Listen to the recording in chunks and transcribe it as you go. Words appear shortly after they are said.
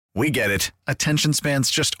We get it. Attention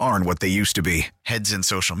spans just aren't what they used to be. Heads in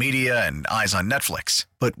social media and eyes on Netflix.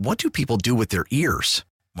 But what do people do with their ears?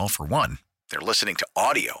 Well, for one, they're listening to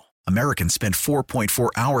audio. Americans spend 4.4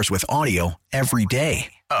 hours with audio every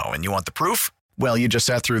day. Oh, and you want the proof? Well, you just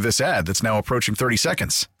sat through this ad that's now approaching 30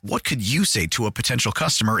 seconds. What could you say to a potential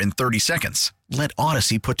customer in 30 seconds? Let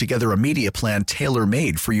Odyssey put together a media plan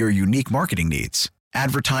tailor-made for your unique marketing needs.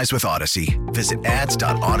 Advertise with Odyssey. Visit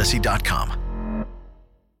ads.odyssey.com.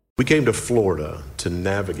 We came to Florida to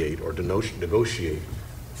navigate or to negotiate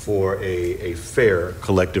for a fair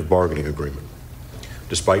collective bargaining agreement.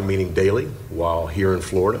 Despite meeting daily while here in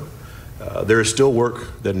Florida, there is still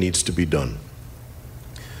work that needs to be done.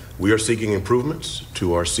 We are seeking improvements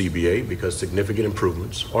to our CBA because significant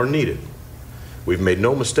improvements are needed. We've made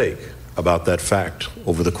no mistake about that fact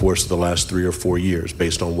over the course of the last 3 or 4 years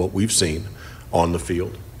based on what we've seen on the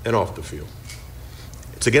field and off the field.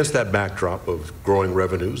 It's against that backdrop of growing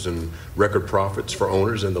revenues and record profits for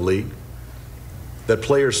owners in the league that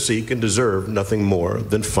players seek and deserve nothing more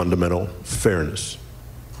than fundamental fairness.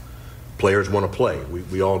 Players want to play.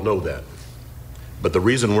 We all know that. But the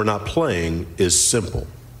reason we're not playing is simple.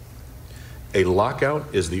 A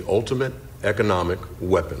lockout is the ultimate economic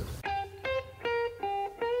weapon.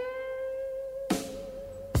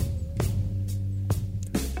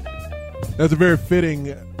 That's a very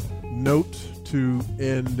fitting note to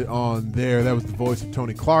end on there. That was the voice of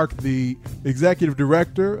Tony Clark, the executive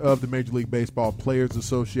director of the Major League Baseball Players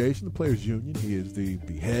Association, the Players Union. He is the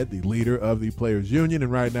head, the leader of the Players Union,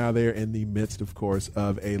 and right now they're in the midst, of course,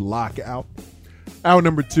 of a lockout. Hour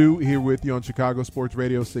number 2 here with you on Chicago Sports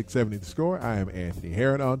Radio 670 The Score. I am Anthony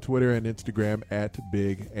Herron on Twitter and Instagram at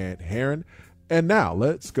Big Ant Herron. And now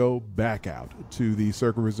let's go back out to the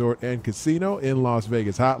Circle Resort and Casino in Las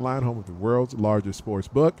Vegas hotline, home of the world's largest sports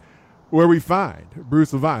book, where we find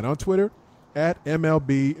Bruce Levine on Twitter at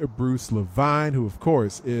MLB Bruce Levine, who, of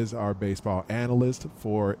course, is our baseball analyst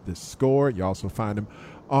for The Score. You also find him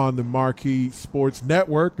on the Marquee Sports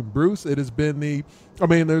Network. And Bruce, it has been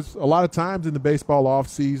there's a lot of times in the baseball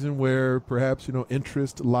offseason where perhaps,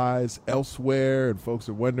 interest lies elsewhere and folks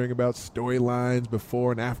are wondering about storylines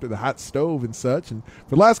before and after the hot stove and such. And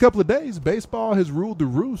for the last couple of days, baseball has ruled the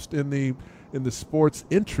roost in the sports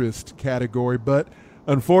interest category, but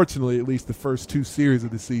unfortunately, at least the first 2 series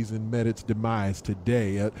of the season met its demise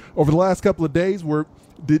today. Over the last couple of days,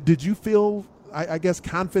 did you feel, I guess,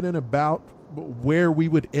 confident about where we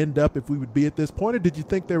would end up if we would be at this point, or did you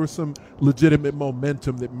think there was some legitimate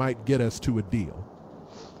momentum that might get us to a deal?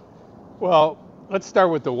 Well, let's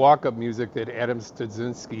start with the walk-up music that Adam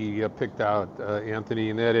Studzinski picked out, Anthony,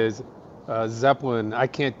 and that is Zeppelin. I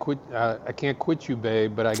can't quit you,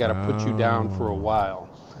 babe, but I got to put you down for a while.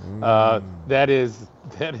 That is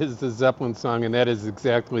the Zeppelin song, and that is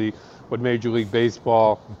exactly what Major League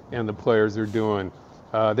Baseball and the players are doing.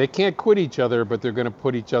 They can't quit each other, but they're going to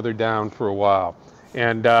put each other down for a while.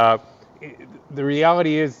 And the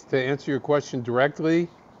reality is, to answer your question directly,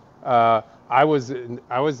 I was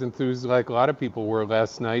enthused, like a lot of people were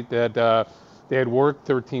last night, that they had worked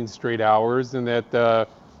 13 straight hours, and that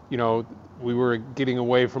we were getting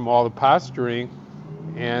away from all the posturing,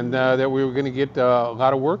 and that we were going to get a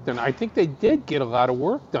lot of work done. I think they did get a lot of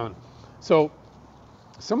work done. So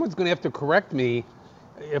someone's going to have to correct me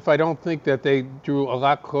if I don't think that they drew a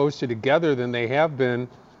lot closer together than they have been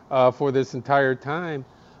for this entire time.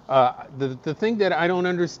 The thing that I don't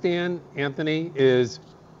understand, Anthony, is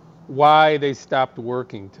why they stopped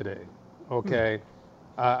working today. Okay,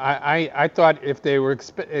 I thought if they were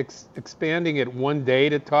expanding it one day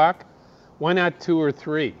to talk, why not 2 or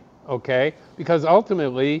 3? Okay, because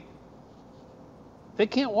ultimately they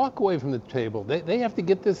can't walk away from the table. They have to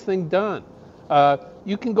get this thing done.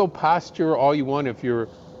 You can go posture all you want if you're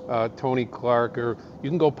Tony Clark, or you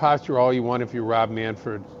can go posture all you want if you're Rob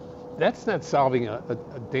Manfred. That's not solving a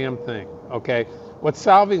damn thing, okay? What's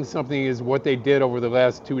solving something is what they did over the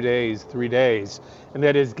last 2 days, 3 days, and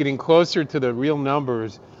that is getting closer to the real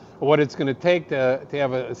numbers of what it's going to take to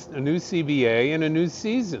have a new CBA and a new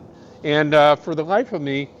season. And for the life of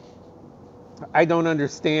me, I don't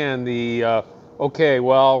understand the, okay,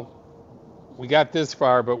 well, we got this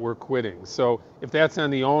far, but we're quitting. So if that's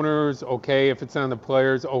on the owners, okay. If it's on the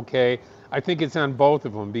players, okay. I think it's on both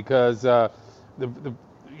of them, because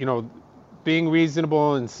being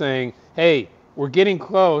reasonable and saying, hey, we're getting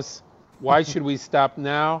close, why should we stop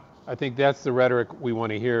now? I think that's the rhetoric we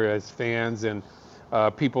want to hear as fans and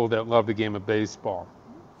people that love the game of baseball.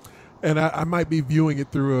 And I might be viewing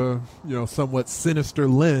it through a somewhat sinister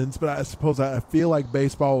lens, but I suppose I feel like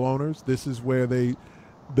baseball owners, this is where they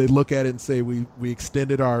they look at it and say we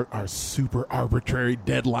extended our super arbitrary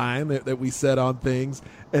deadline that we set on things,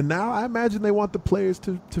 and now I imagine they want the players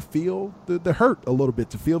to feel the hurt a little bit,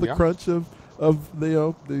 to feel the crunch of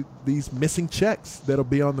these missing checks that'll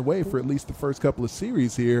be on the way for at least the first couple of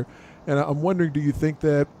series here. And I'm wondering, do you think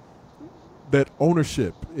that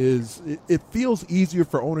ownership it feels easier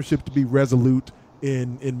for ownership to be resolute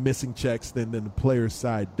in missing checks than the players'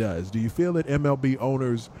 side does? Do you feel that MLB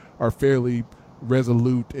owners are fairly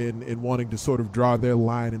resolute in wanting to sort of draw their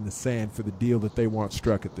line in the sand for the deal that they want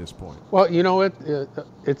struck at this point? Well, you know what?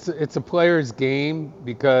 It's a player's game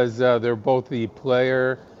because they're both the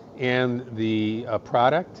player and the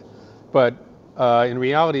product. But in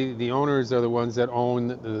reality, the owners are the ones that own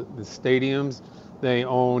the stadiums. They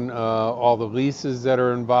own all the leases that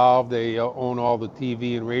are involved. They own all the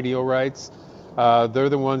TV and radio rights. They're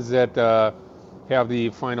the ones that have the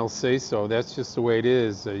final say. So that's just the way it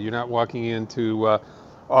is. You're not walking into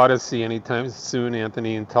Odyssey anytime soon,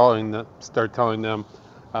 Anthony, and start telling them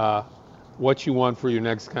what you want for your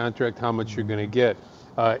next contract, how much you're going to get.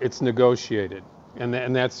 It's negotiated,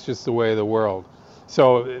 and that's just the way of the world.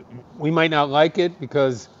 So we might not like it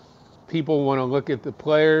because people want to look at the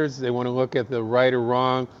players. They want to look at the right or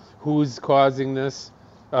wrong, who's causing this.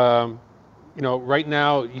 Right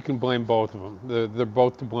now you can blame both of them. They're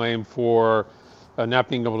both to blame for not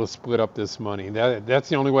being able to split up this money. That's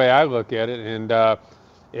the only way I look at it. And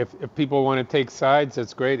if people want to take sides,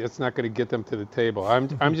 that's great. It's not going to get them to the table.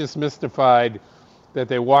 I'm just mystified that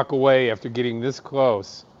they walk away after getting this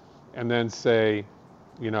close and then say,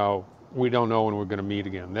 we don't know when we're going to meet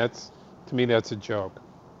again. To me, that's a joke.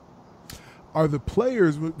 Are the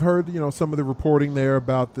players, we've heard, some of the reporting there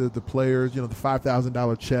about the players, the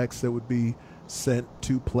 $5,000 checks that would be sent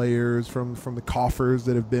to players from the coffers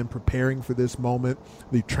that have been preparing for this moment,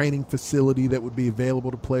 the training facility that would be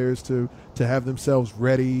available to players to have themselves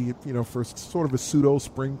ready, for sort of a pseudo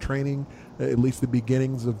spring training, at least the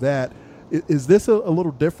beginnings of that. Is this a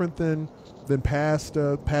little different than past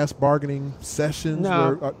bargaining sessions?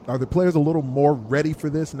 No. Are the players a little more ready for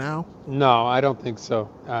this now? No, I don't think so.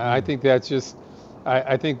 I think that's just.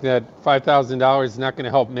 I think that $5,000 is not going to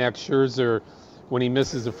help Max Scherzer when he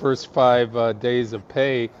misses the first 5 days of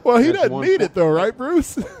pay. Well, he doesn't need it though, right,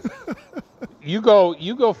 Bruce? You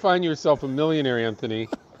go find yourself a millionaire, Anthony,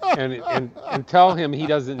 and tell him he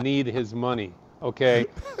doesn't need his money. Okay,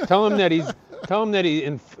 tell him that in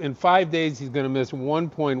 5 days he's going to miss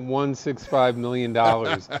 $1.165 million,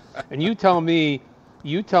 and you tell me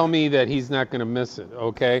that he's not going to miss it,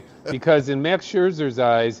 okay? Because in Max Scherzer's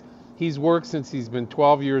eyes, he's worked since he's been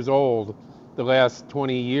 12 years old, the last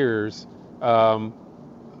 20 years,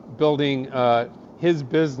 building his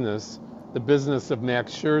business, the business of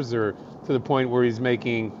Max Scherzer, to the point where he's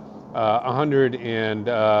making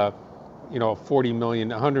 $130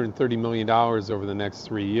 million over the next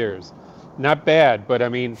 3 years. Not bad, but I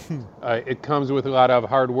mean, it comes with a lot of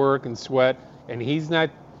hard work and sweat, and he's not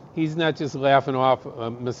just laughing off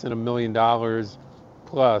missing $1 million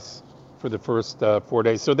plus for the first 4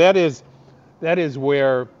 days. So that is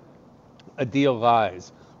where a deal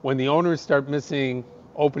lies. When the owners start missing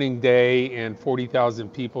opening day and 40,000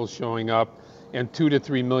 people showing up and $2 to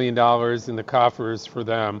 $3 million in the coffers for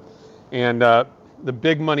them, and the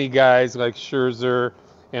big money guys like Scherzer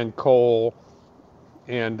and Cole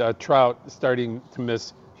and Trout starting to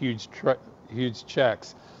miss huge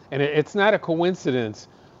checks. And it's not a coincidence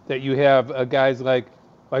that you have guys like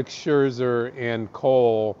Scherzer and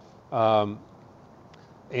Cole and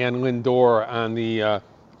Lindor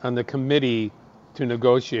on the committee to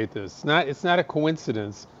negotiate this. It's not a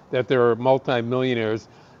coincidence that there are multi-millionaires,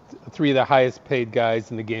 3 of the highest paid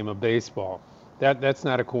guys in the game of baseball. That's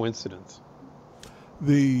not a coincidence.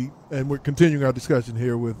 And we're continuing our discussion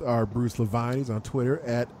here with our Bruce Levine. He's on Twitter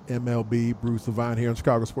at MLB Bruce Levine here on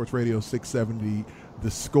Chicago Sports Radio 670 The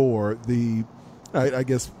Score. I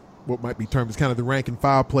guess what might be termed as kind of the rank and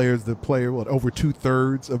file players, the player over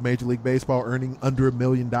 2/3 of Major League Baseball earning under $1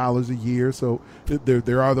 million a year. So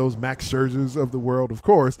there are those Max Scherzers of the world, of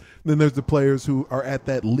course. And then there's the players who are at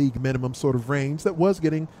that league minimum sort of range that was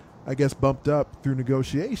getting, I guess, bumped up through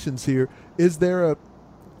negotiations here. Is there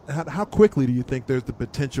how quickly do you think there's the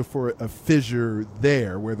potential for a fissure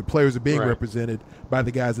there where the players are being represented by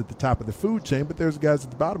the guys at the top of the food chain, but there's guys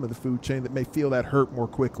at the bottom of the food chain that may feel that hurt more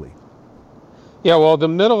quickly? Yeah, well, the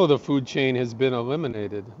middle of the food chain has been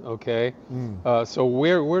eliminated, okay? So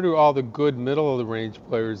where do all the good middle of the range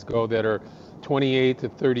players go that are 28 to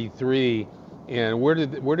 33, and where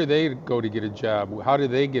do they go to get a job? How do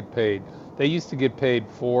they get paid? They used to get paid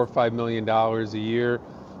 $4 or $5 million a year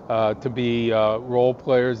to be role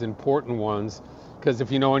players, important ones, Because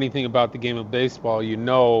if you know anything about the game of baseball, you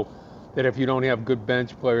know that if you don't have good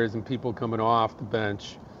bench players and people coming off the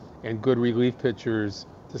bench and good relief pitchers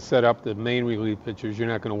to set up the main relief pitchers, you're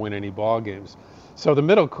not going to win any ball games. So the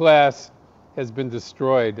middle class has been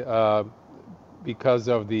destroyed because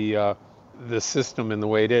of the system and the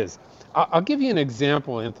way it is. I'll give you an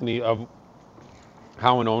example, Anthony, of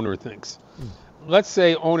how an owner thinks. Let's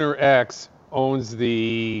say owner X owns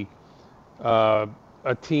a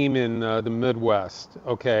team in the Midwest,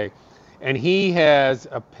 okay, and he has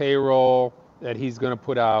a payroll that he's going to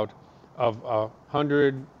put out of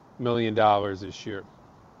 $100 million this year.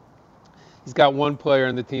 He's got one player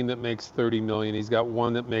on the team that makes $30 million. He's got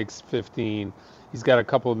one that makes 15. He's got a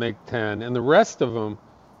couple that make 10, and the rest of them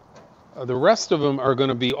are going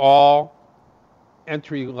to be all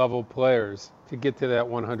entry-level players to get to that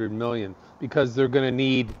 100 million, because they're going to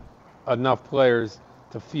need enough players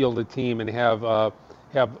to field a team and have a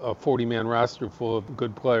 40-man roster full of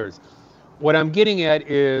good players. What I'm getting at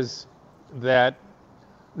is that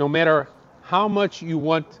no matter how much you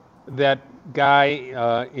want that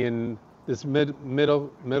guy in this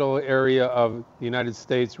middle area of the United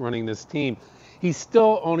States running this team, he's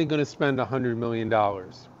still only going to spend $100 million,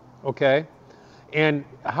 okay? And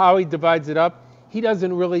how he divides it up, he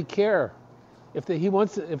doesn't really care. If they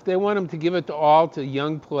want him to give it to all to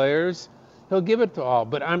young players, he'll give it to all.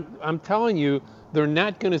 But I'm telling you, they're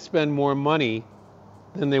not going to spend more money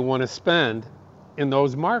than they want to spend in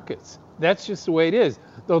those markets. That's just the way it is.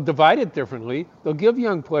 They'll divide it differently. They'll give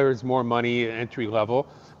young players more money at entry level,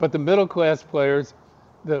 but the middle class players,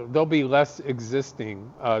 they'll be less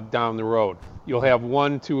existing down the road. You'll have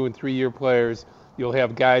 1, 2, and 3 year players. You'll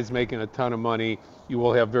have guys making a ton of money. You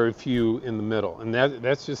will have very few in the middle. And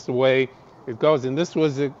that's just the way it goes. And this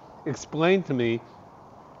was explained to me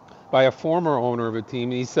by a former owner of a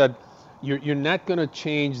team. He said, you're not going to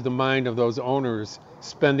change the mind of those owners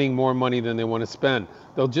spending more money than they want to spend.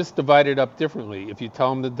 They'll just divide it up differently. If you tell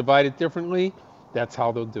them to divide it differently, that's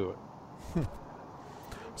how they'll do it.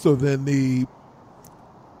 So then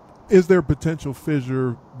is there potential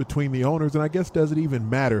fissure between the owners? And I guess, does it even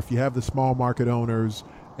matter if you have the small market owners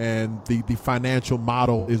and the financial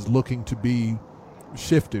model is looking to be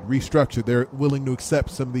shifted, restructured? They're willing to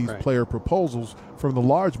accept some of these player proposals from the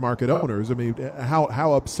large market owners. I mean,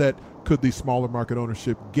 how upset could the smaller market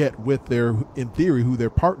ownership get with in theory, who their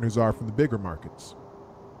partners are from the bigger markets?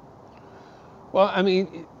 Well, I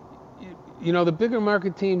mean, the bigger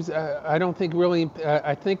market teams, I don't think really.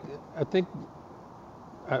 I think.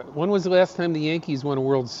 When was the last time the Yankees won a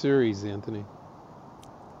World Series, Anthony?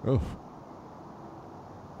 Oh,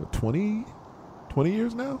 20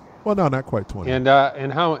 years now? Well, no, not quite 20. And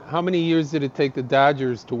how many years did it take the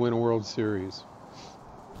Dodgers to win a World Series?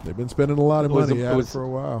 They've been spending a lot of money for a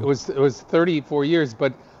while. It was 34 years,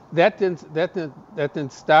 but that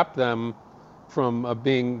didn't stop them from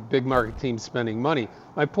being big market teams spending money.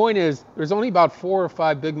 My point is, there's only about 4 or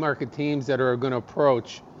 5 big market teams that are going to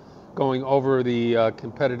approach going over the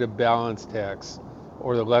competitive balance tax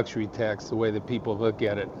or the luxury tax, the way that people look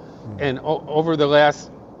at it. And over the last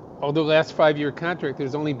 5-year contract,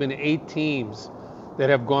 there's only been 8 teams that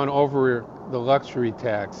have gone over the luxury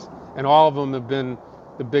tax, and all of them have been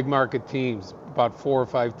the big market teams, about 4 or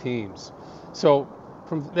 5 teams. So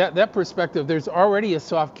from that perspective, there's already a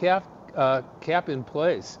soft cap in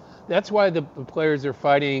place. That's why the players are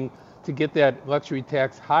fighting to get that luxury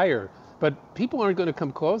tax higher. But people aren't going to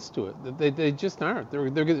come close to it. They just aren't.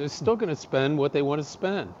 They're still going to spend what they want to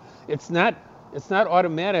spend. It's not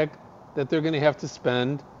automatic that they're going to have to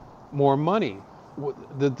spend more money.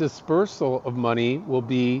 The dispersal of money will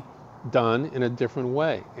be done in a different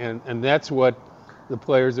way, and that's what the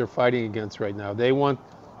players are fighting against right now. They want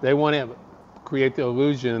to create the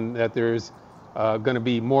illusion that there's going to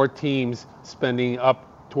be more teams spending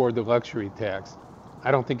up toward the luxury tax.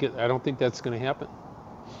 I don't think that's going to happen.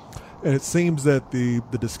 And it seems that the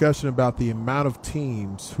discussion about the amount of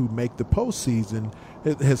teams who make the postseason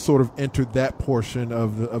has sort of entered that portion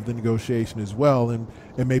of the negotiation as well, and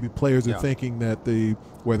maybe players are thinking that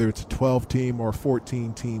whether it's a 12-team or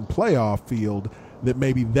 14-team playoff field, that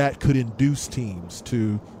maybe that could induce teams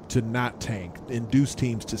to not tank, induce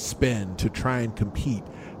teams to spend, to try and compete.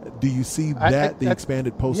 Do you see the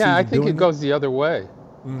expanded postseason? Yeah, I think it goes the other way.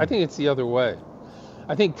 I think it's the other way.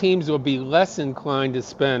 I think teams will be less inclined to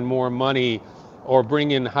spend more money or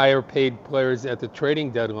bring in higher paid players at the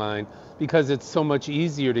trading deadline because it's so much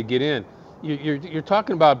easier to get in. You're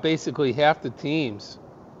talking about basically half the teams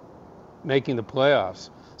making the playoffs.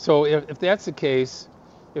 So if that's the case,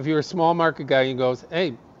 if you're a small market guy and goes,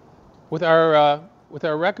 hey, with our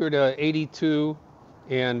record 82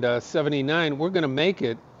 and 79, we're going to make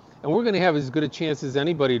it, and we're going to have as good a chance as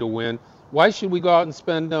anybody to win. Why should we go out and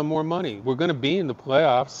spend more money? We're going to be in the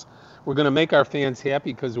playoffs. We're going to make our fans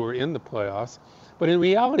happy because we're in the playoffs. But in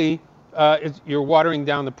reality, you're watering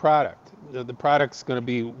down the product. The product's going to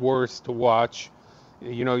be worse to watch.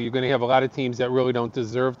 You know, you're going to have a lot of teams that really don't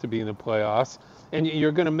deserve to be in the playoffs, and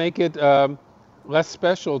you're going to make it less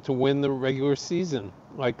special to win the regular season,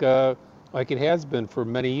 like it has been for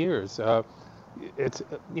many years. It's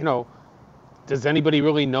does anybody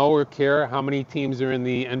really know or care how many teams are in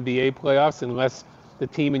the NBA playoffs unless the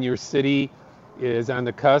team in your city is on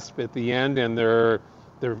the cusp at the end and they're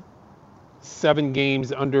 7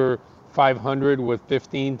 games under 500 with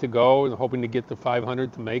 15 to go and hoping to get to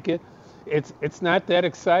 500 to make it? It's not that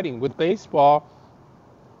exciting. With baseball,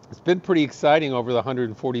 it's been pretty exciting over the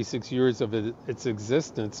 146 years of its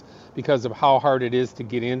existence because of how hard it is to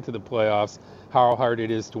get into the playoffs, how hard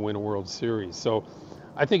it is to win a World Series. So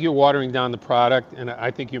I think you're watering down the product, and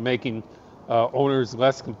I think you're making owners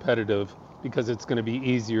less competitive because it's going to be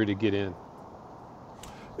easier to get in.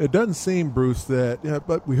 It doesn't seem, Bruce, that,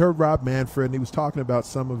 but we heard Rob Manfred, and he was talking about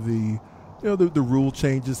some of the, the rule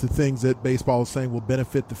changes, the things that baseball is saying will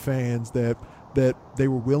benefit the fans that they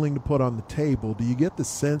were willing to put on the table. Do you get the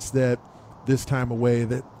sense that this time away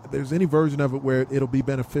that there's any version of it where it'll be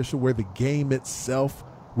beneficial, where the game itself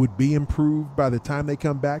would be improved by the time they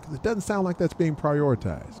come back? It doesn't sound like that's being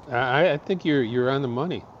prioritized. I think you're on the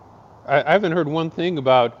money. I haven't heard one thing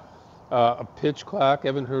about a pitch clock. I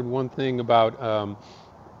haven't heard one thing about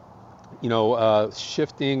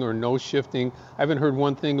shifting or no shifting. I haven't heard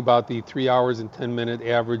one thing about the 3 hours and 10-minute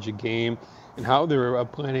average a game and how they're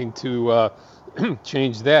planning to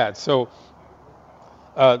change that. So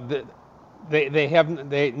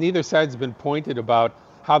neither side's been pointed about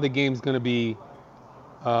how the game's going to be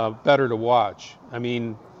better to watch. I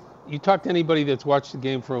mean, you talk to anybody that's watched the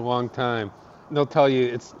game for a long time, and they'll tell you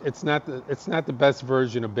it's not the best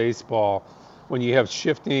version of baseball when you have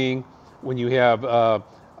shifting, when you have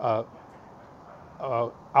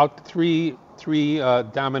three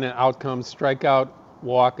dominant outcomes: strikeout,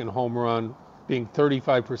 walk, and home run being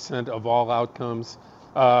 35% of all outcomes.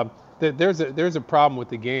 There's a problem with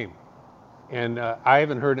the game, and I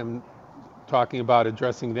haven't heard him talking about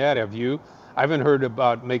addressing that. Have you? I haven't heard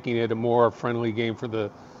about making it a more friendly game for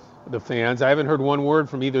the fans. I haven't heard one word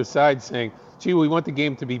from either side saying, gee, we want the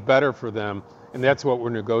game to be better for them, and that's what we're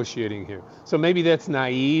negotiating here. So maybe that's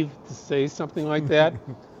naive to say something like that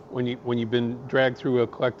when you've been dragged through a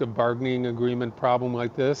collective bargaining agreement problem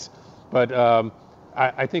like this. But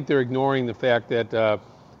I think they're ignoring the fact that the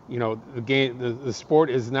sport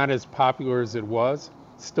is not as popular as it was.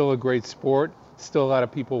 It's still a great sport. Still a lot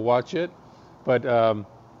of people watch it, but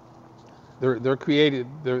they're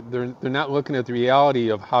not looking at the reality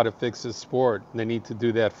of how to fix the sport. They need to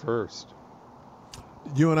do that first.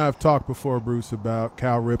 You and I have talked before, Bruce, about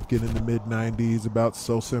Cal Ripken in the mid-'90s, about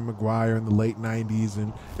Sosa and McGuire in the late '90s,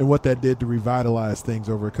 and what that did to revitalize things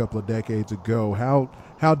over a couple of decades ago.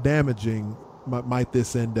 How damaging might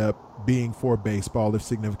this end up being for baseball if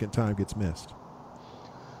significant time gets missed?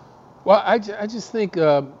 Well, I just think,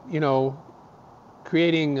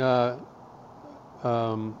 creating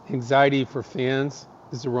anxiety for fans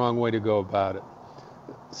is the wrong way to go about it.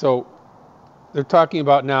 So they're talking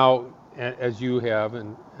about now, as you have,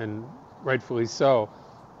 and rightfully so,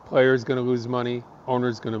 players going to lose money,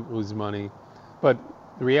 owners going to lose money. But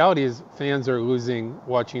the reality is fans are losing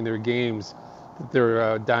watching their games that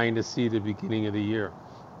they're dying to see at the beginning of the year.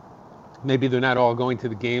 Maybe they're not all going to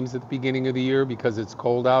the games at the beginning of the year because it's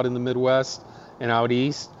cold out in the Midwest and out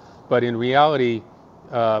east. But in reality,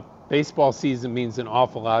 baseball season means an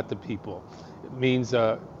awful lot to people. It means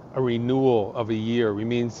a renewal of a year. It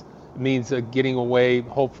means getting away,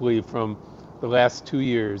 hopefully, from the last 2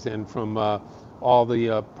 years and from all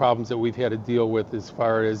the problems that we've had to deal with as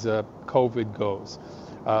far as COVID goes.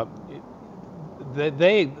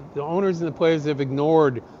 The owners and the players have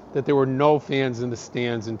ignored that there were no fans in the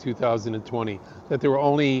stands in 2020, that there were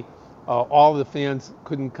only all the fans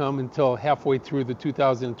couldn't come until halfway through the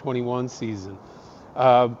 2021 season.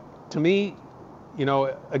 To me,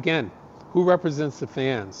 again, who represents the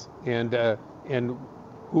fans, and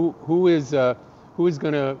who is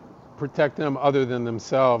going to protect them other than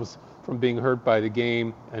themselves from being hurt by the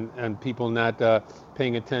game and people not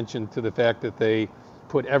paying attention to the fact that they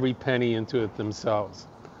put every penny into it themselves.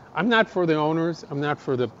 I'm not for the owners. I'm not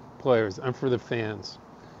for the players. I'm for the fans.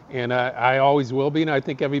 And I always will be, and I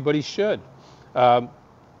think everybody should,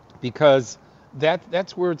 because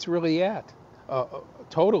that's where it's really at,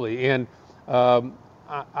 totally. And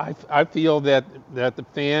I feel that the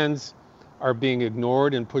fans are being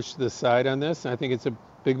ignored and pushed to the side on this. And I think it's a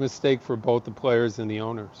big mistake for both the players and the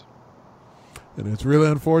owners. And it's really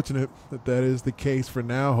unfortunate that that is the case for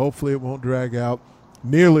now. Hopefully it won't drag out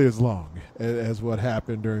nearly as long as what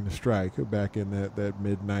happened during the strike back in that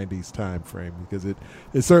mid-'90s time frame, because it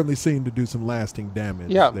certainly seemed to do some lasting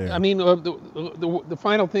damage there. I mean, the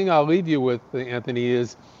final thing I'll leave you with, Anthony,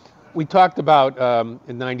 is we talked about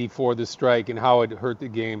in '94 the strike and how it hurt the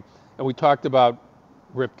game, and we talked about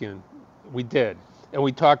Ripken. We did. And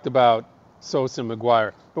we talked about Sosa and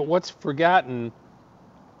McGuire. But what's forgotten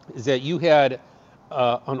is that you had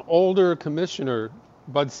an older commissioner,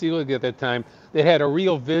 Bud Selig at that time, that had a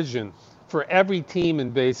real vision for every team in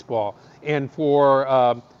baseball and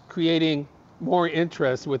for creating more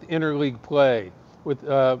interest with interleague play, with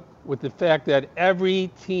the fact that every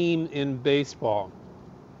team in baseball,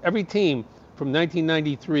 every team from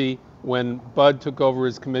 1993 when Bud took over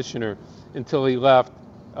as commissioner until he left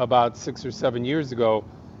about 6 or 7 years ago,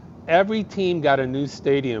 every team got a new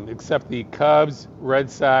stadium except the Cubs, Red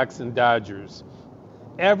Sox, and Dodgers.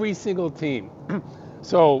 Every single team.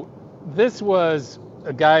 So this was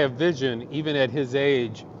a guy of vision, even at his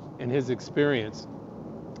age and his experience.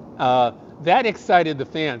 That excited the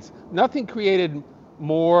fans. Nothing created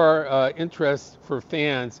more interest for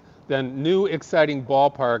fans than new, exciting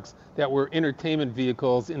ballparks that were entertainment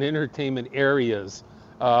vehicles and entertainment areas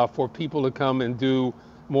for people to come and do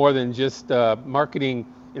more than just marketing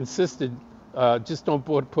insisted. Just don't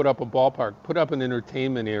put up a ballpark, put up an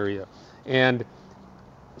entertainment area. And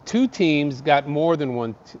two teams got more than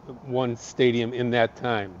one stadium in that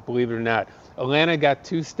time, believe it or not. Atlanta got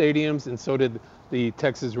 2 stadiums, and so did the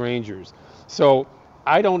Texas Rangers. So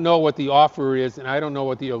I don't know what the offer is, and I don't know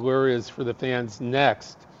what the allure is for the fans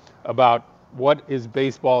next about what is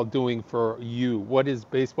baseball doing for you? What is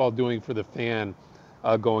baseball doing for the fan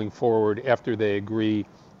going forward after they agree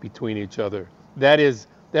between each other? That's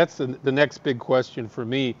the next big question for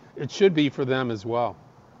me. It should be for them as well.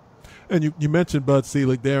 And you mentioned Bud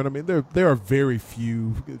Selig there, and I mean there are very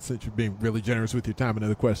few, since you're being really generous with your time,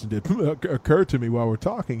 another question did occur to me while we're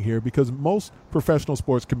talking here, because most professional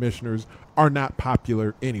sports commissioners are not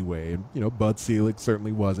popular anyway. And, Bud Selig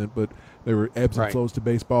certainly wasn't, but there were ebbs and flows to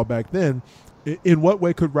baseball back then. In what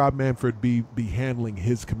way could Rob Manfred be handling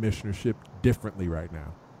his commissionership differently right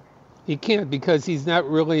now? He can't, because he's not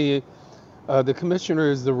really the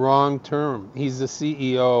commissioner is the wrong term. He's the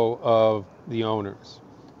CEO of the owners.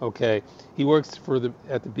 Okay, he works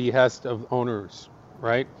at the behest of owners,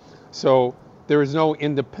 right? So there is no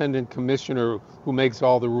independent commissioner who makes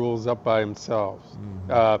all the rules up by himself.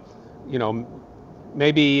 Mm-hmm.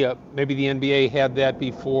 Maybe the NBA had that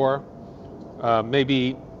before.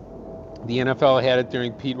 Maybe the NFL had it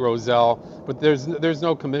during Pete Rozelle, but there's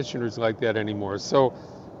no commissioners like that anymore. So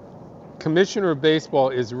commissioner of baseball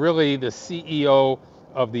is really the CEO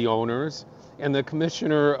of the owners, and the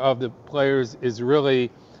commissioner of the players is really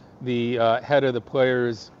the head of the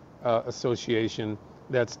Players Association.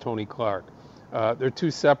 That's Tony Clark. They're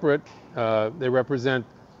two separate. They represent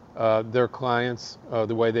their clients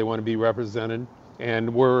the way they want to be represented,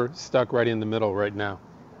 and we're stuck right in the middle right now.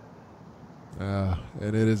 And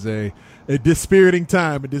it is a dispiriting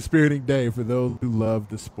time, a dispiriting day for those who love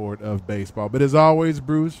the sport of baseball. But as always,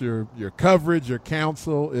 Bruce, your coverage, your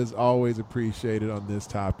counsel is always appreciated on this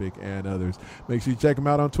topic and others. Make sure you check him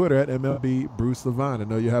out on Twitter at MLB Bruce Levine. I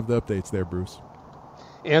know you have the updates there, Bruce.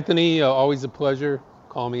 Anthony, always a pleasure.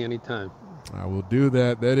 Call me anytime. I will do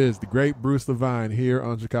that. That is the great Bruce Levine here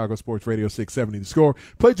on Chicago Sports Radio 670 The Score.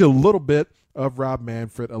 Played you a little bit of Rob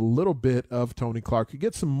Manfred, a little bit of Tony Clark. You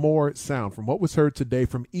get some more sound from what was heard today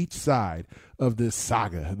from each side of this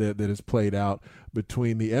saga that has played out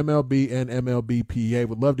between the MLB and MLBPA.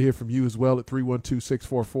 Would love to hear from you as well at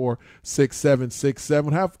 312-644-6767.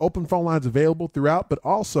 We'll have open phone lines available throughout, but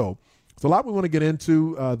also there's a lot we want to get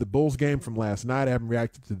into. The Bulls game from last night, I haven't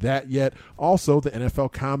reacted to that yet. Also, the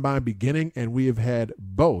NFL Combine beginning, and we have had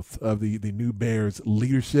both of the new Bears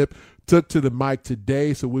leadership took to the mic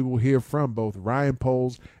today, so we will hear from both Ryan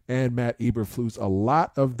Poles and Matt Eberflus. A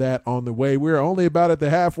lot of that on the way. We're only about at the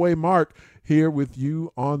halfway mark here with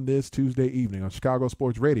you on this Tuesday evening on Chicago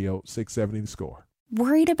Sports Radio 670 The Score.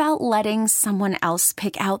 Worried about letting someone else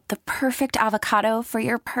pick out the perfect avocado for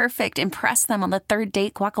your perfect impress them on the third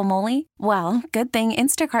date guacamole? Well, good thing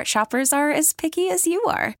Instacart shoppers are as picky as you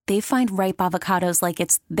are. They find ripe avocados like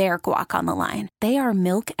it's their guac on the line. They are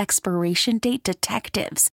milk expiration date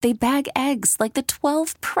detectives. They bag eggs like the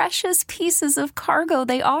 12 precious pieces of cargo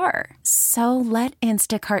they are. So let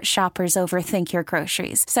Instacart shoppers overthink your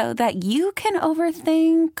groceries so that you can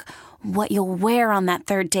overthink what you'll wear on that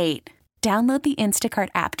third date. Download the Instacart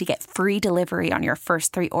app to get free delivery on your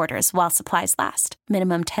first 3 orders while supplies last.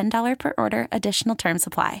 Minimum $10 per order. Additional terms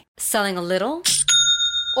apply. Selling a little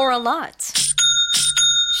or a lot?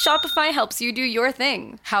 Shopify helps you do your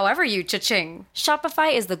thing, however you cha-ching.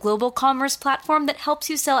 Shopify is the global commerce platform that helps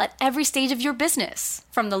you sell at every stage of your business.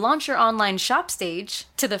 From the launch your online shop stage,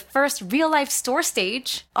 to the first real-life store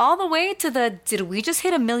stage, all the way to the did we just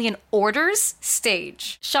hit 1 million orders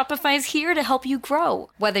stage. Shopify's here to help you grow.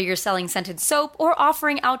 Whether you're selling scented soap or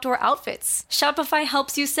offering outdoor outfits, Shopify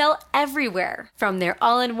helps you sell everywhere. From their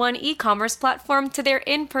all-in-one e-commerce platform to their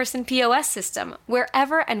in-person POS system,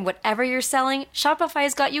 wherever and whatever you're selling,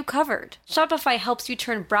 Shopify's got you covered. Shopify helps you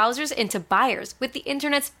turn browsers into buyers with the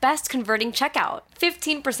internet's best converting checkout.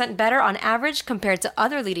 15% better on average compared to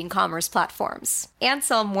other leading commerce platforms. And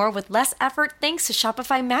sell more with less effort thanks to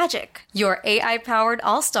Shopify Magic, your AI-powered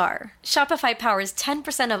all-star. Shopify powers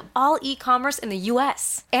 10% of all e-commerce in the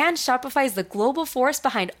US. And Shopify is the global force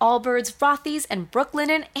behind Allbirds, Rothy's, and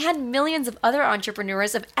Brooklinen, and millions of other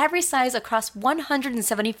entrepreneurs of every size across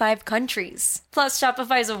 175 countries. Plus,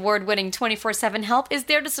 Shopify's award-winning 24/7 help is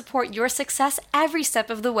there to support your success every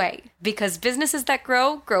step of the way. Because businesses that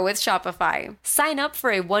grow, grow with Shopify. Sign up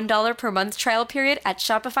for a $1 per month trial period at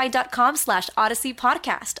shopify.com/Odyssey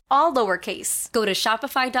Podcast, all lowercase. Go to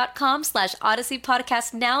shopify.com/Odyssey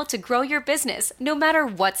Podcast now to grow your business, no matter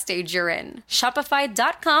what stage you're in.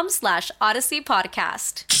 Shopify.com/Odyssey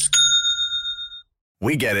Podcast.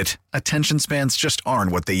 We get it. Attention spans just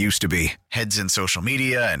aren't what they used to be. Heads in social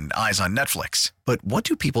media and eyes on Netflix. But what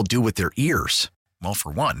do people do with their ears? Well,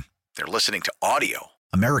 for one, they're listening to audio.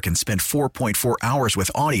 Americans spend 4.4 hours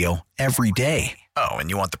with audio every day. Oh, and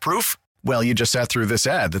you want the proof? Well, you just sat through this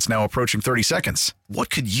ad that's now approaching 30 seconds. What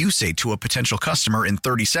could you say to a potential customer in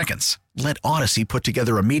 30 seconds? Let Odyssey put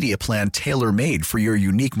together a media plan tailor-made for your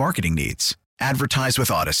unique marketing needs. Advertise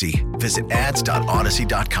with Odyssey. Visit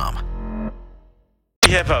ads.odyssey.com.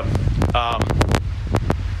 We have a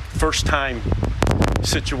first-time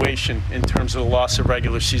situation in terms of the loss of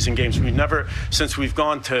regular season games. We've never, since we've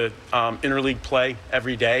gone to interleague play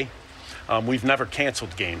every day, we've never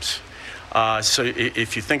canceled games. So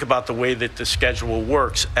if you think about the way that the schedule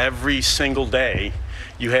works, every single day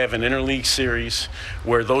you have an interleague series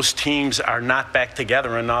where those teams are not back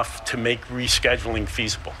together enough to make rescheduling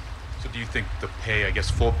feasible. So do you think the pay, I guess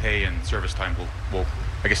full pay and service time will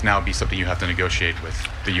I guess now be something you have to negotiate with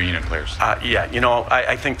the union and players? Yeah, you know,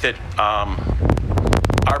 I think that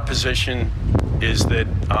our position is that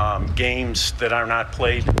games that are not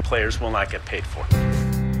played, players will not get paid for.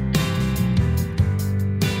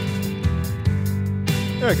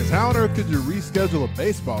 Yeah, because how on earth could you reschedule a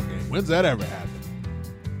baseball game? When's that ever happened?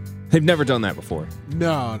 They've never done that before.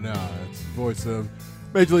 No. It's the voice of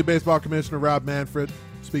Major League Baseball Commissioner Rob Manfred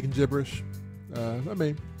speaking gibberish. I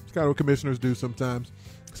mean, it's kind of what commissioners do sometimes.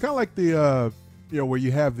 It's kind of like the, where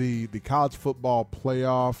you have the college football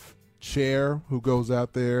playoff chair who goes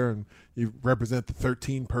out there and you represent the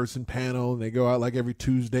 13-person panel, and they go out like every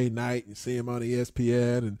Tuesday night. You see them on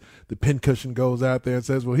ESPN, and the pincushion goes out there and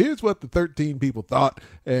says, well, here's what the 13 people thought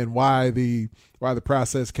and why the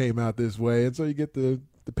process came out this way. And so you get the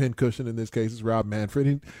pincushion, in this case is Rob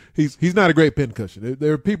Manfred. He's not a great pincushion.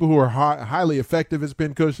 There are people who are highly effective as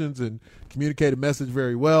pincushions and communicate a message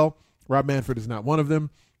very well. Rob Manfred is not one of them.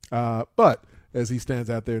 But as he stands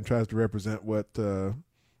out there and tries to represent what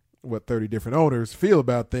 30 different owners feel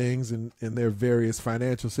about things in their various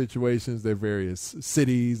financial situations, their various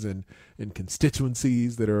cities and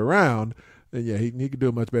constituencies that are around, then yeah, he could do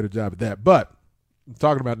a much better job at that. But I'm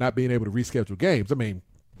talking about not being able to reschedule games. I mean,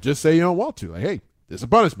 just say you don't want to. Like, hey, there's a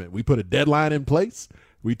punishment. We put a deadline in place.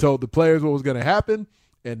 We told the players what was going to happen,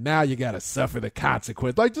 and now you got to suffer the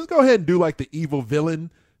consequence. Like, just go ahead and do like the evil villain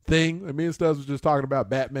thing. I mean, Stubbs was just talking about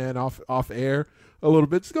Batman off air a little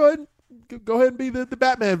bit. Just go ahead and be the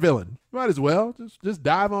Batman villain. Might as well just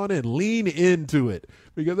dive on in, lean into it,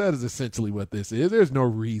 because that is essentially what this is. There's no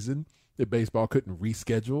reason that baseball couldn't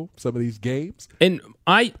reschedule some of these games. And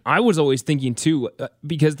I was always thinking too,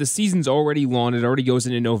 because the season's already long, it already goes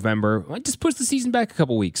into November. I just push the season back a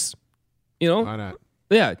couple weeks. You know, why not?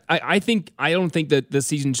 Yeah, I don't think that the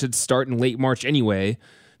season should start in late March anyway,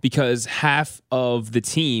 because half of the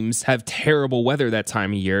teams have terrible weather that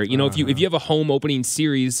time of year. You know, if you have a home opening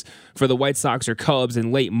series for the White Sox or Cubs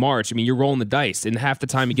in late March, I mean, you're rolling the dice, and half the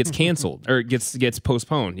time it gets canceled or it gets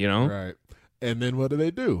postponed, you know? Right. And then what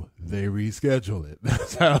do? They reschedule it.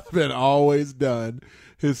 That's how it's been always done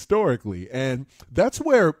historically. And that's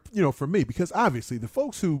where, for me, because obviously the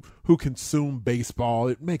folks who consume baseball,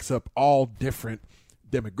 it makes up all different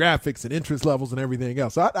demographics and interest levels and everything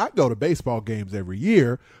else. I go to baseball games every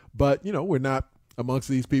year, but we're not amongst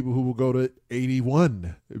these people who will go to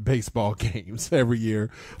 81 baseball games every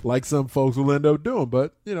year like some folks will end up doing.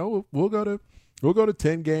 But we'll go to We'll go to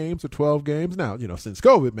 10 games or 12 games. Now, since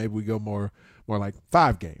COVID, maybe we go more like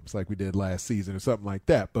 5 games like we did last season or something like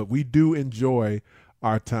that. But we do enjoy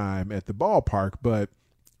our time at the ballpark, but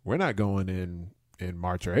we're not going in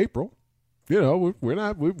March or April. We're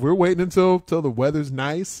not. We're waiting until the weather's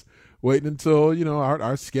nice, waiting until,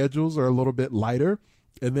 our schedules are a little bit lighter.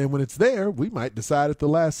 And then when it's there, we might decide at the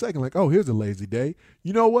last second, like, oh, here's a lazy day.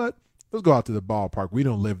 You know what? Let's go out to the ballpark. We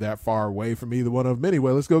don't live that far away from either one of them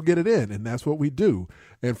anyway. Let's go get it in. And that's what we do.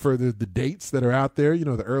 And for the dates that are out there,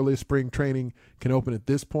 the earliest spring training can open at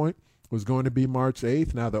this point was going to be March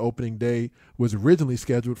 8th. Now the opening day was originally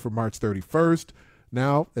scheduled for March 31st.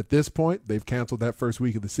 Now, at this point, they've canceled that first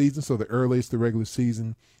week of the season, so the earliest the regular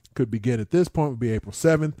season could begin at this point would be April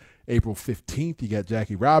 7th. April 15th, you got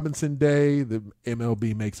Jackie Robinson Day. The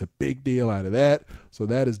MLB makes a big deal out of that, so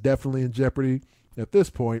that is definitely in jeopardy at this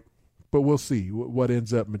point. But we'll see what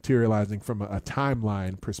ends up materializing from a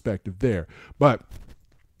timeline perspective there. But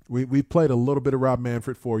we played a little bit of Rob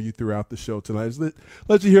Manfred for you throughout the show tonight.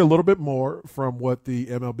 Let you hear a little bit more from what the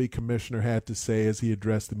MLB commissioner had to say as he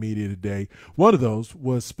addressed the media today. One of those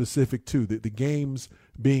was specific to the games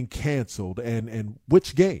being canceled and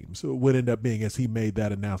which games would end up being as he made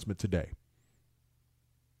that announcement today.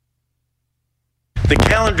 The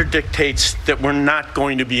calendar dictates that we're not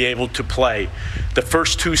going to be able to play the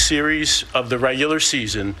first 2 series of the regular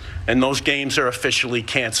season, and those games are officially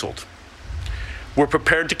canceled. We're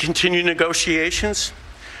prepared to continue negotiations.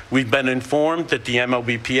 We've been informed that the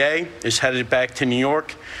MLBPA is headed back to New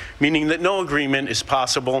York, meaning that no agreement is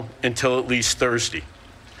possible until at least Thursday.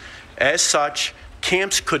 As such,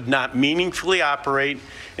 camps could not meaningfully operate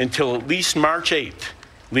until at least March 8th,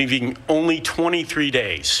 leaving only 23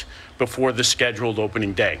 days before the scheduled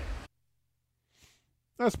opening day.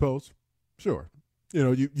 I suppose. Sure.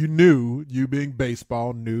 You knew, you being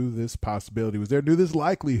baseball, knew this possibility was there, knew this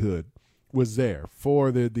likelihood was there for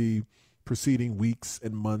the preceding weeks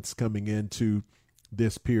and months coming into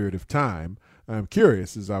this period of time. I'm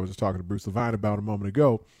curious, as I was just talking to Bruce Levine about a moment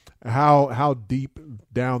ago, how deep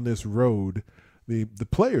down this road the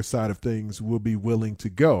player side of things will be willing to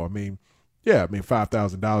go.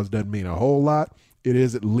 $5,000 doesn't mean a whole lot. It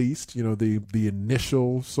is at least, the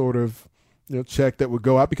initial sort of check that would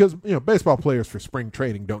go out because, baseball players for spring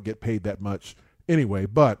training don't get paid that much anyway.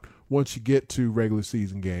 But once you get to regular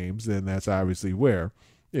season games, then that's obviously where,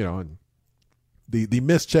 and the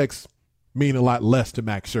missed checks mean a lot less to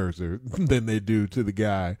Max Scherzer than they do to the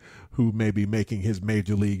guy who may be making his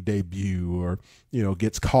major league debut or,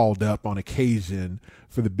 gets called up on occasion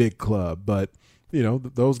for the big club. But,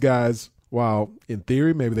 those guys, while in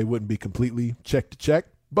theory maybe they wouldn't be completely check to check,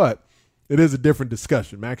 but it is a different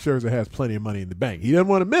discussion. Max Scherzer has plenty of money in the bank. He doesn't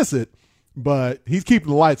want to miss it, but he's keeping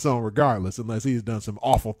the lights on regardless unless he's done some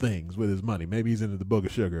awful things with his money. Maybe he's into the book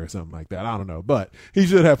of sugar or something like that. I don't know. But he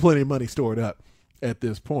should have plenty of money stored up at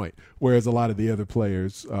this point, whereas a lot of the other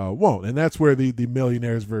players won't. And that's where the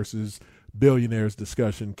millionaires versus billionaires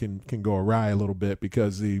discussion can go awry a little bit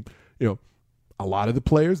because a lot of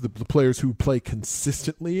the players who play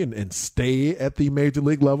consistently and stay at the major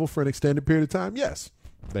league level for an extended period of time, yes,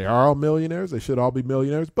 they are all millionaires. They should all be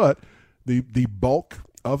millionaires. But the bulk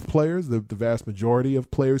of players, the vast majority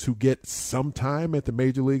of players who get some time at the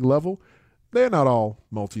major league level, they're not all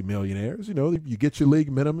multimillionaires. You get your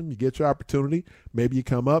league minimum, you get your opportunity. Maybe you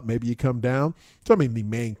come up, maybe you come down. So, the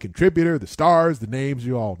main contributor, the stars, the names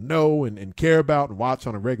you all know and care about and watch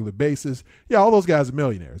on a regular basis, yeah, all those guys are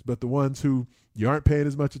millionaires. But the ones who you aren't paying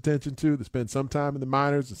as much attention to, that spend some time in the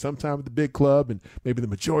minors and some time at the big club and maybe the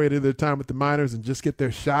majority of their time with the minors and just get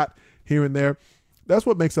their shot here and there, that's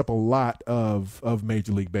what makes up a lot of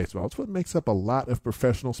Major League Baseball. It's what makes up a lot of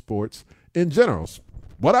professional sports in general.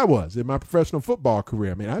 What I was in my professional football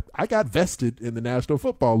career. I got vested in the National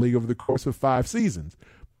Football League over the course of 5 seasons,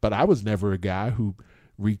 but I was never a guy who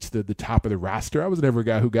reached the top of the roster. I was never a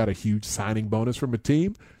guy who got a huge signing bonus from a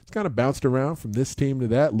team. It's kind of bounced around from this team to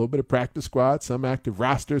that, a little bit of practice squad, some active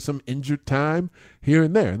roster, some injured time here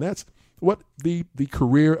and there. And that's what the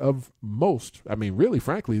career of most, really,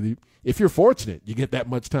 frankly, if you're fortunate, you get that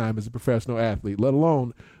much time as a professional athlete, let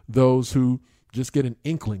alone those who just get an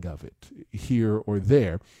inkling of it here or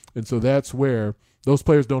there. And so that's where those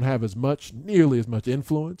players don't have nearly as much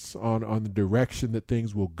influence on the direction that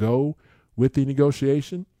things will go with the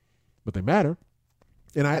negotiation, but they matter.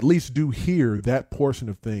 And I at least do hear that portion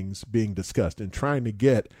of things being discussed and trying to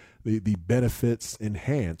get the benefits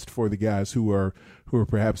enhanced for the guys who are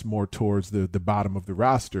perhaps more towards the bottom of the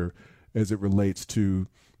roster as it relates to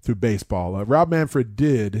baseball. Rob Manfred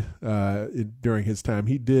did, during his time,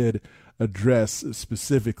 he did address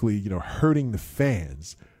specifically, hurting the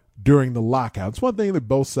fans during the lockout. It's one thing that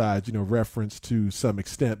both sides, reference to some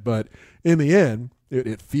extent, but in the end,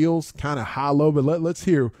 it feels kind of hollow. But let's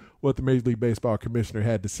hear what the Major League Baseball commissioner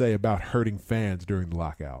had to say about hurting fans during the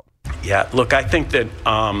lockout. Yeah, look, I think that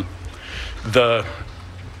the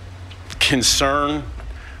concern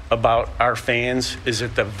about our fans is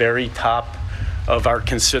at the very top of our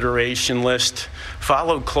consideration list,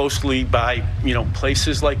 followed closely by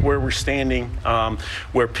places like where we're standing,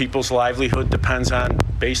 where people's livelihood depends on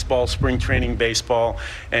baseball, spring training baseball,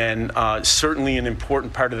 and certainly an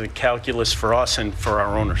important part of the calculus for us and for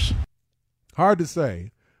our owners. Hard to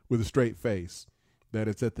say with a straight face that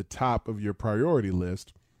it's at the top of your priority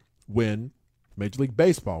list when Major League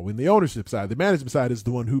Baseball, when the ownership side, the management side is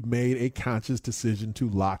the one who made a conscious decision to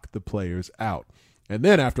lock the players out. And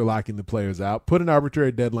then after locking the players out, put an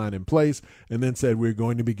arbitrary deadline in place and then said we're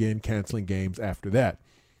going to begin canceling games after that.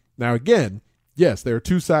 Now, again, yes, there are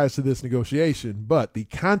two sides to this negotiation, but the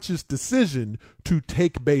conscious decision to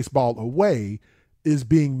take baseball away is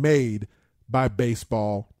being made by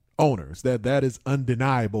baseball owners. That is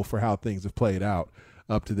undeniable for how things have played out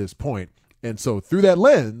up to this point. And so through that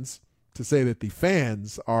lens, to say that the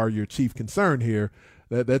fans are your chief concern here,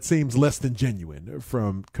 that seems less than genuine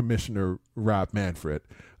from Commissioner Rob Manfred.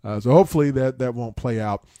 So hopefully that won't play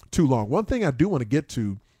out too long. One thing I do want to get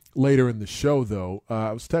to later in the show, though,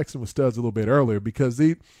 I was texting with Studs a little bit earlier because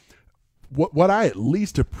what I at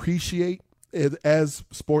least appreciate is, as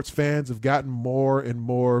sports fans have gotten more and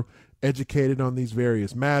more educated on these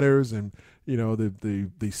various matters, and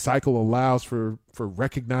the cycle allows for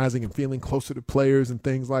recognizing and feeling closer to players and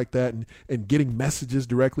things like that, and getting messages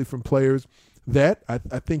directly from players, that I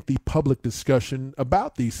think the public discussion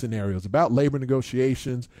about these scenarios, about labor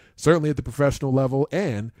negotiations, certainly at the professional level,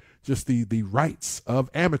 and just the rights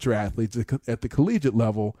of amateur athletes at the collegiate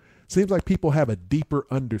level, seems like people have a deeper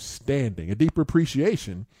understanding, a deeper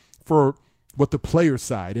appreciation for what the player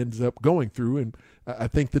side ends up going through. And I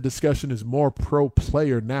think the discussion is more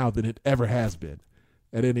pro-player now than it ever has been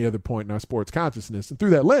at any other point in our sports consciousness. And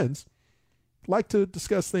through that lens, I'd like to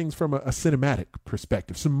discuss things from a cinematic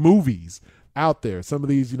perspective, some movies out there, some of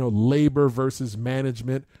these, labor versus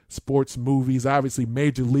management sports movies. Obviously,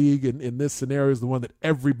 Major League in this scenario is the one that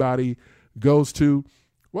everybody goes to.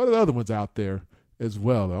 What are the other ones out there as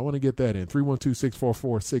well, though? I want to get that in.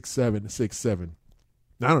 312-644-6767.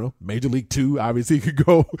 I don't know, Major League 2 obviously could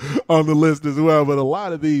go on the list as well, but a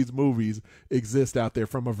lot of these movies exist out there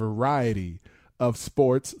from a variety of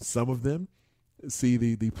sports. Some of them see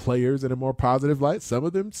the players in a more positive light. Some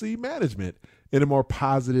of them see management in a more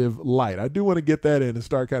positive light. I do want to get that in and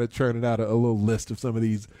start kind of churning out a little list of some of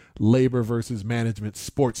these labor versus management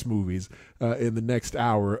sports movies in the next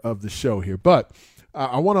hour of the show here. But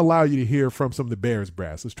I want to allow you to hear from some of the Bears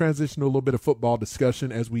brass. Let's transition to a little bit of football discussion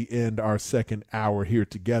as we end our second hour here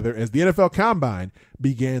together. As the NFL Combine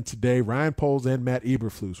began today, Ryan Poles and Matt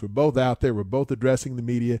Eberflus were both out there. We're both addressing the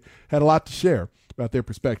media, had a lot to share about their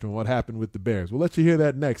perspective on what happened with the Bears. We'll let you hear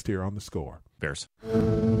that next here on The Score. Bears.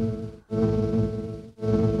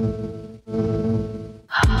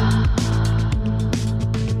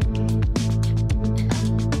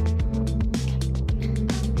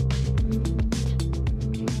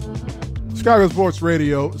 Chicago Sports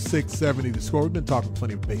Radio 670 The Score. We've been talking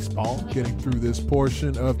plenty of baseball, getting through this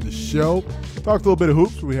portion of the show. Talked a little bit of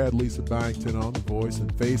hoops. We had Lisa Byington on, the voice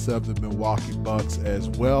and face of the Milwaukee Bucks as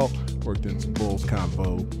well. Worked in some Bulls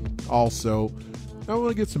combo also. I want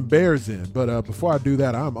to get some Bears in, but before I do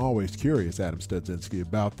that, I'm always curious, Adam Studzinski,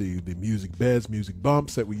 about the music beds, music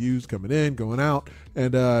bumps that we use coming in, going out.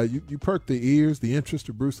 And you perked the ears, the interest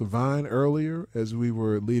of Bruce Levine earlier as we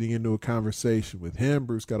were leading into a conversation with him.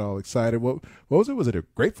 Bruce got all excited. What was it? Was it a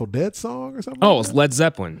Grateful Dead song or something? Oh, it's Led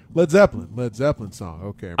Zeppelin. Led Zeppelin song.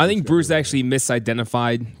 Okay. I think Bruce actually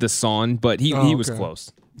misidentified the song, but he was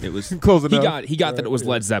close. It was close enough. He got that it was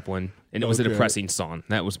Led Zeppelin, and it was a depressing song.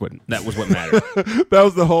 That was what mattered. That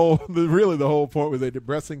was the whole point, was a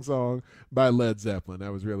depressing song by Led Zeppelin.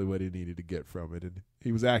 That was really what he needed to get from it, and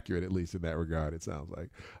he was accurate, at least in that regard, it sounds like.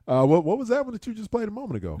 What was that one that you just played a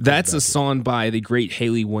moment ago? That's a song by the great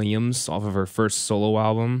Hayley Williams off of her first solo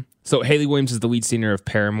album. So Hayley Williams is the lead singer of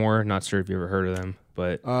Paramore. Not sure if you ever heard of them,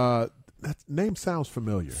 but that name sounds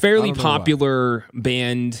familiar. Fairly popular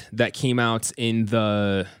band that came out in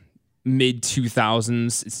the mid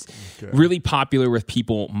 2000s. It's really popular with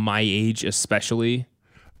people my age, especially.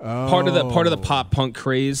 Part of the pop punk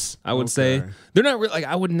craze, I would say. They're not really,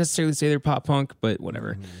 I wouldn't necessarily say they're pop punk, but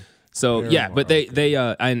whatever. So but they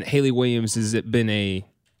and Hayley Williams has been a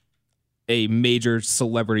major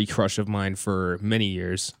celebrity crush of mine for many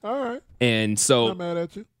years. All right. And so not mad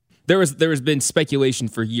at you. there has been speculation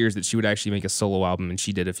for years that she would actually make a solo album, and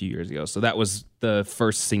she did a few years ago. So that was the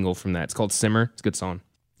first single from that. It's called Simmer. It's a good song.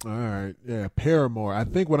 All right. Yeah, Paramore. I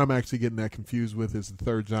think what I'm actually getting that confused with is the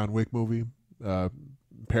third John Wick movie,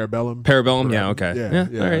 Parabellum. Parabellum, yeah, okay. Yeah,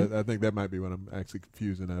 all right. I think that might be what I'm actually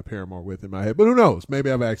confusing Paramore with in my head. But who knows? Maybe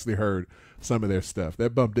I've actually heard some of their stuff.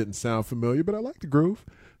 That bump didn't sound familiar, but I like the groove.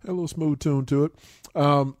 Had a little smooth tune to it.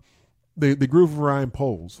 The groove of Ryan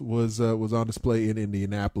Poles was on display in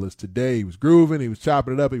Indianapolis today. He was grooving. He was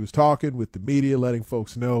chopping it up. He was talking with the media, letting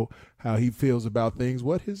folks know how he feels about things,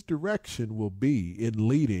 what his direction will be in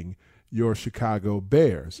leading your Chicago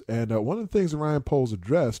Bears. And one of the things that Ryan Poles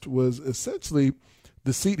addressed was essentially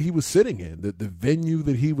the seat he was sitting in, the venue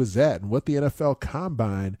that he was at, and what the NFL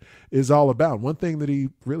Combine is all about. One thing that he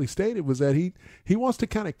really stated was that he wants to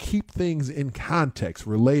kind of keep things in context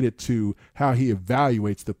related to how he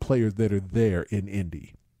evaluates the players that are there in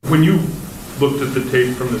Indy. When you looked at the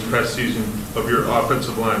tape from this past season of your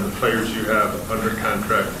offensive line, the players you have under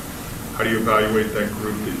contract, how do you evaluate that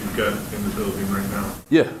group that you've got in the building right now?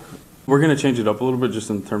 Yeah, we're going to change it up a little bit just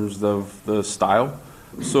in terms of the style.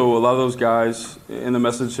 So a lot of those guys, and the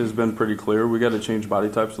message has been pretty clear, we got to change body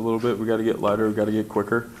types a little bit. We got to get lighter. We got to get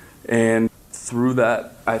quicker. And through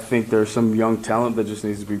that, I think there's some young talent that just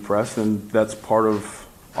needs to be pressed, and that's part of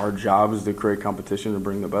our job is to create competition and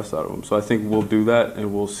bring the best out of them. So I think we'll do that,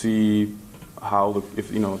 and we'll see how if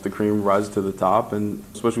the cream rises to the top, and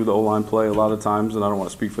especially with the O-line play a lot of times, and I don't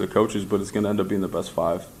want to speak for the coaches, but it's going to end up being the best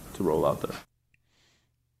 5 to roll out there.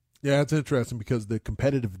 Yeah, it's interesting because the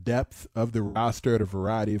competitive depth of the roster at a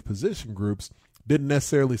variety of position groups didn't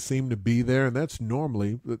necessarily seem to be there, and that's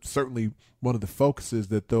certainly one of the focuses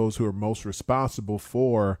that those who are most responsible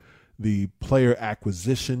for the player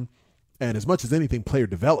acquisition and, as much as anything, player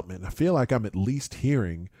development. I feel like I'm at least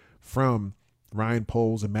hearing from Ryan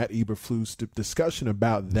Poles and Matt Eberflus discussion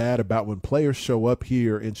about that, about when players show up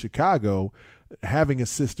here in Chicago, having a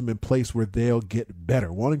system in place where they'll get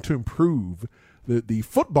better, wanting to improve the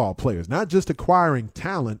football players, not just acquiring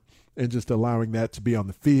talent and just allowing that to be on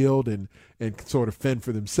the field and sort of fend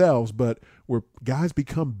for themselves, but where guys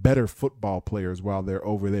become better football players while they're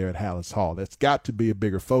over there at Hallis Hall. That's got to be a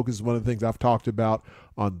bigger focus. One of the things I've talked about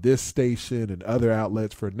on this station and other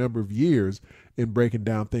outlets for a number of years in breaking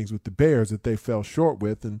down things with the Bears that they fell short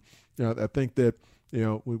with. And I think that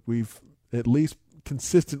we've at least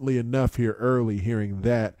consistently enough here early hearing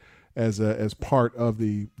that as part of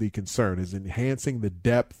the concern is enhancing the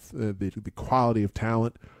depth, the quality of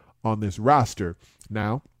talent on this roster.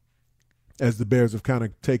 Now, as the Bears have kind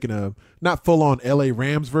of taken a not full-on LA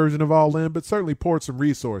Rams version of all in, but certainly poured some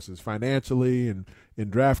resources financially and in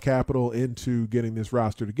draft capital into getting this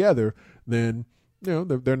roster together, then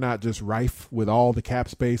they're not just rife with all the cap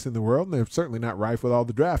space in the world, and they're certainly not rife with all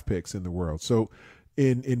the draft picks in the world. So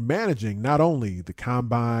in managing not only the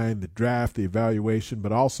combine, the draft, the evaluation,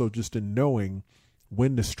 but also just in knowing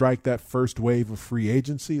when to strike that first wave of free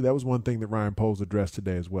agency, that was one thing that Ryan Poles addressed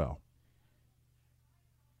today as well.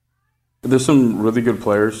 There's some really good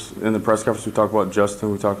players. In the press conference, we talked about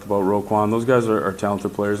Justin, we talked about Roquan. Those guys are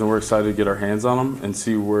talented players, and we're excited to get our hands on them and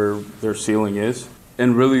see where their ceiling is.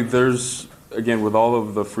 And really, there's, again, with all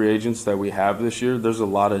of the free agents that we have this year, there's a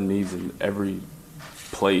lot of needs in every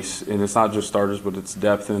place, and it's not just starters, but it's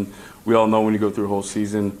depth. And we all know when you go through a whole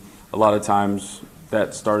season, a lot of times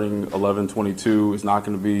that starting 11-22 is not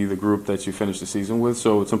going to be the group that you finish the season with.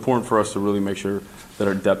 So it's important for us to really make sure that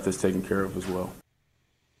our depth is taken care of as well.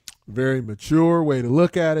 Very mature way to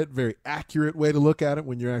look at it, very accurate way to look at it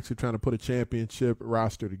when you're actually trying to put a championship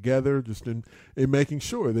roster together, just in making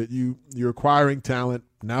sure that you're acquiring talent,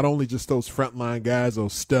 not only just those frontline guys,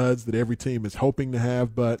 those studs that every team is hoping to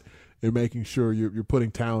have, but in making sure you're putting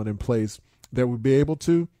talent in place that would be able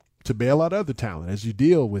to bail out other talent as you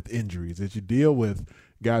deal with injuries, as you deal with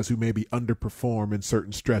guys who maybe underperform in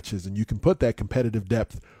certain stretches, and you can put that competitive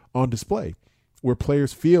depth on display where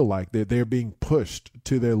players feel like they're being pushed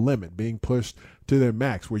to their limit, being pushed to their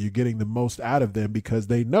max, where you're getting the most out of them because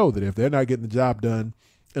they know that if they're not getting the job done,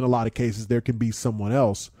 in a lot of cases there can be someone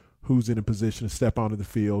else who's in a position to step onto the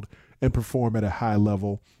field and perform at a high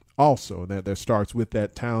level also. And that starts with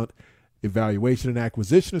that talent evaluation and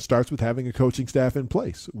acquisition. It starts with having a coaching staff in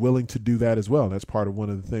place, willing to do that as well. And that's part of one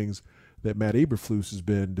of the things that Matt Eberflus has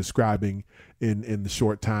been describing in the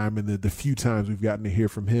short time and the few times we've gotten to hear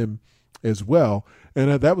from him as well.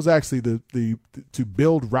 And that was actually the to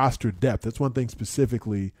build roster depth. That's one thing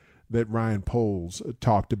specifically that Ryan Poles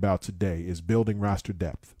talked about today, is building roster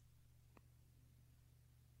depth.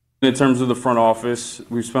 In terms of the front office,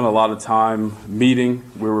 we've spent a lot of time meeting.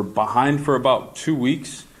 We were behind for about 2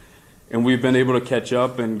 weeks, and we've been able to catch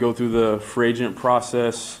up and go through the free agent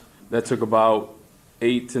process That took about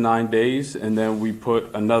 8 to 9 days, and then we put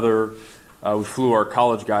another. We flew our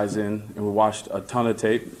college guys in, and we watched a ton of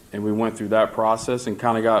tape, and we went through that process and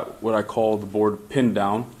kind of got what I call the board pinned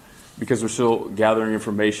down, because we're still gathering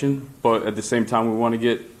information, but at the same time we want to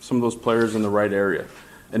get some of those players in the right area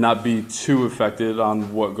and not be too affected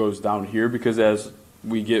on what goes down here, because as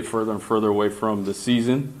we get further and further away from the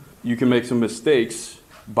season, you can make some mistakes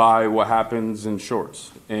by what happens in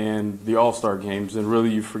shorts and the All-Star games, and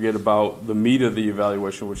really you forget about the meat of the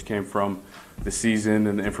evaluation, which came from the season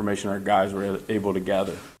and the information our guys were able to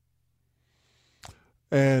gather.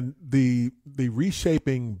 And the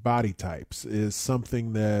reshaping body types is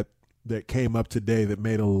something that came up today that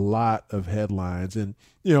made a lot of headlines. And,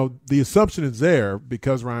 you know, the assumption is there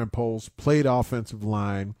because Ryan Poles played offensive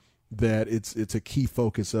line that it's a key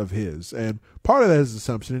focus of his. And part of that is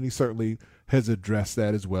assumption, and he certainly has addressed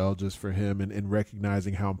that as well, just for him and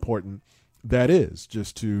recognizing how important that is,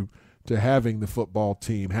 just to having the football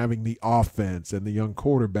team, having the offense and the young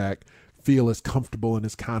quarterback feel as comfortable and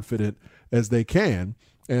as confident as they can.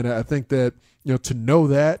 And I think that, you know, to know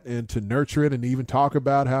that and to nurture it and even talk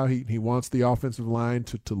about how he wants the offensive line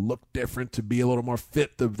to look different, to be a little more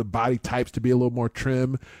fit, the body types to be a little more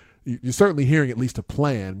trim, you're certainly hearing at least a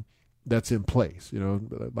plan that's in place. You know,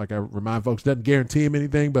 like I remind folks, doesn't guarantee him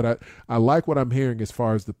anything, but I like what I'm hearing as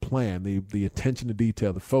far as the plan, the attention to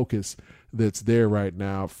detail, the focus that's there right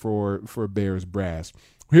now for Bears brass.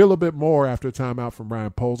 We'll hear a little bit more after a timeout from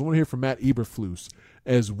Ryan Poles. I want to hear from Matt Eberflus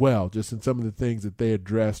as well, just in some of the things that they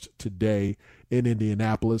addressed today in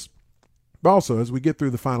Indianapolis. But also, as we get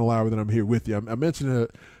through the final hour that I'm here with you, I mentioned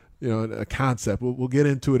a concept. We'll get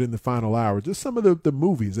into it in the final hour. Just some of the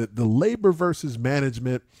movies, the labor versus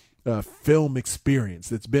management film experience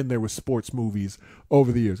that's been there with sports movies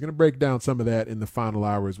over the years. Going to break down some of that in the final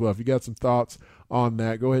hour as well. If you got some thoughts on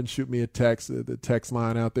that, go ahead and shoot me a text. The text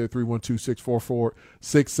line out there,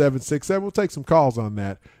 312-644-6767. We'll take some calls on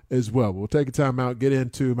that as well. We'll take a time out, get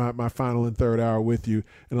into my final and third hour with you,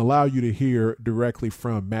 and allow you to hear directly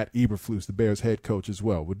from Matt Eberflus, the Bears head coach, as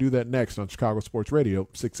well. We'll do that next on Chicago Sports Radio,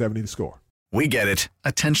 670 The Score. We get it.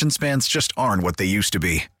 Attention spans just aren't what they used to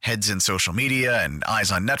be. Heads in social media and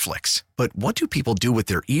eyes on Netflix. But what do people do with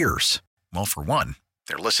their ears? Well, for one,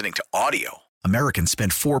 they're listening to audio. Americans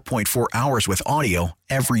spend 4.4 hours with audio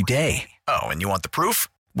every day. Oh, and you want the proof?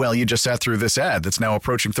 Well, you just sat through this ad that's now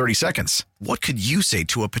approaching 30 seconds. What could you say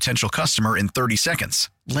to a potential customer in 30 seconds?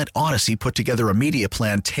 Let Odyssey put together a media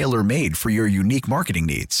plan tailor-made for your unique marketing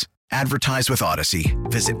needs. Advertise with Odyssey.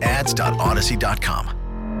 Visit ads.odyssey.com.